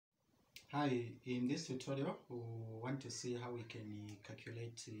Hi, in this tutorial we want to see how we can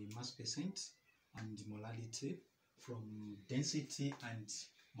calculate mass percent and molality from density and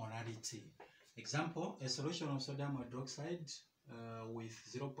molality. Example, a solution of sodium hydroxide with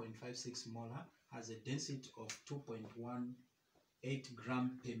 0.56 molar has a density of 2.18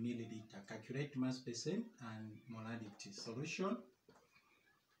 gram per milliliter. Calculate mass percent and molality. Solution.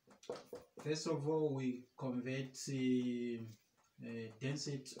 First of all, we convert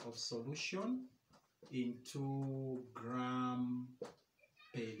density of solution into gram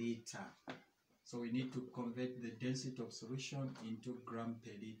per liter. So we need to convert the density of solution into gram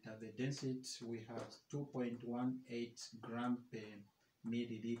per liter. The density we have 2.18 gram per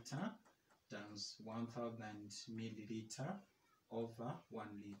milliliter times 1000 milliliter over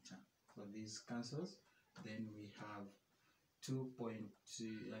 1 liter. So this cancels. Then we have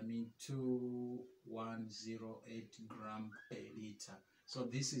 2108 gram per liter. So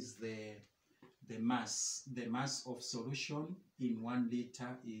this is the mass. The mass of solution in 1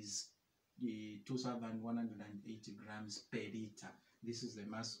 liter is 2180 grams per liter. This is the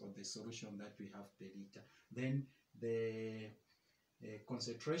mass of the solution that we have per liter. Then the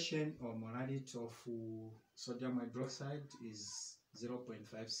concentration or molality of sodium hydroxide is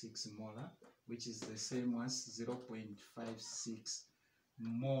 0.56 molar, which is the same as 0.56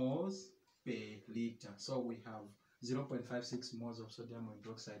 moles per liter. So we have 0.56 moles of sodium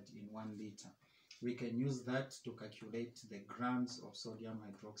hydroxide in 1 liter. We can use that to calculate the grams of sodium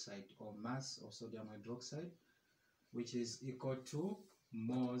hydroxide or mass of sodium hydroxide, which is equal to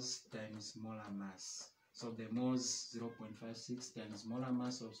moles times molar mass. So the moles 0.56 times molar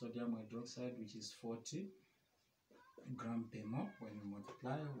mass of sodium hydroxide, which is 40 gram per mole. When we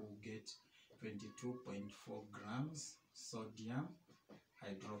multiply, we'll get 22.4 grams sodium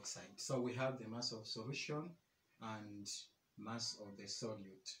hydroxide. So we have the mass of solution and mass of the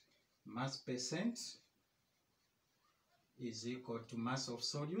solute. Mass percent is equal to mass of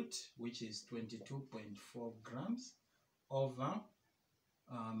solute, which is 22.4 grams, over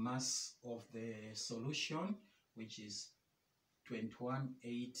mass of the solution, which is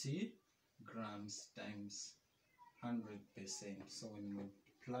 2180 grams times 100%. So when you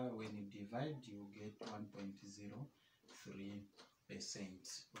multiply, when you divide, you get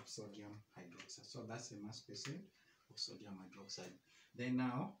 1.03% of sodium hydroxide. So that's the mass percent of sodium hydroxide. Then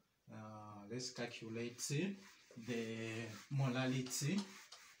now let's calculate the molality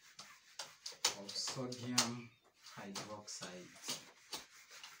of sodium hydroxide.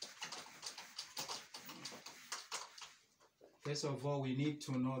 First of all, we need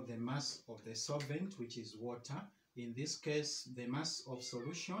to know the mass of the solvent, which is water. In this case, the mass of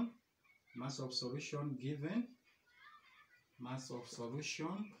solution given, mass of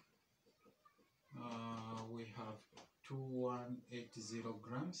solution, we have 2180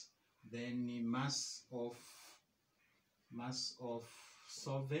 grams. Then the mass of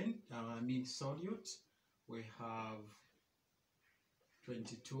solvent, solute, we have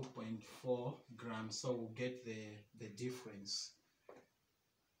 22.4 grams. So we'll get the difference.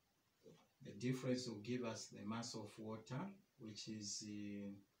 The difference will give us the mass of water, which is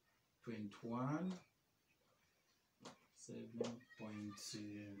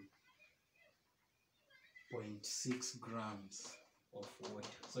 21.6 grams of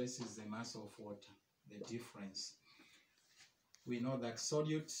water. So this is the mass of water, the difference. We know that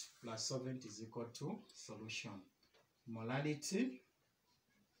solute plus solvent is equal to solution. Molality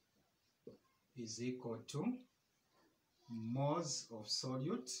is equal to moles of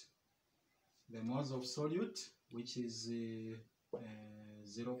solute. The moles of solute, which is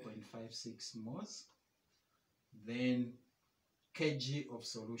 0.56 moles. Then kg of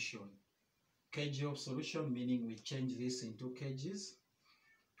solution. Kg of solution, meaning we change this into kgs.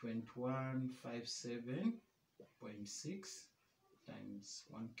 2157.6 times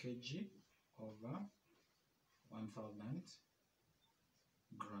 1 kg over 1000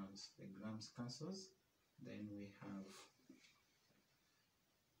 grams. The grams cancels. Then we have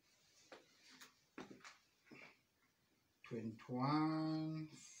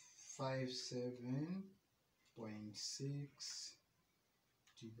 2157.6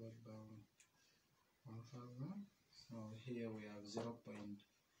 divided by 1000. So here we have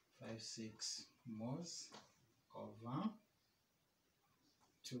 0.56 moles over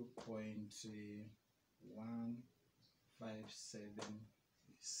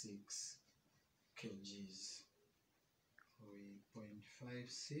 2.1576 kgs. So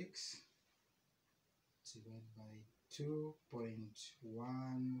 0.56 divided by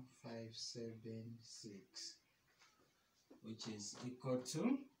 2.1576, which is equal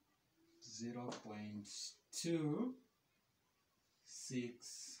to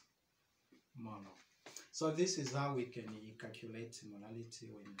 0.266 mono. So this is how we can calculate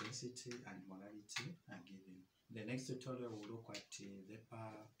molality when density and molality are given. The next tutorial will look at vapor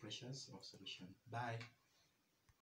pressures of solution. Bye.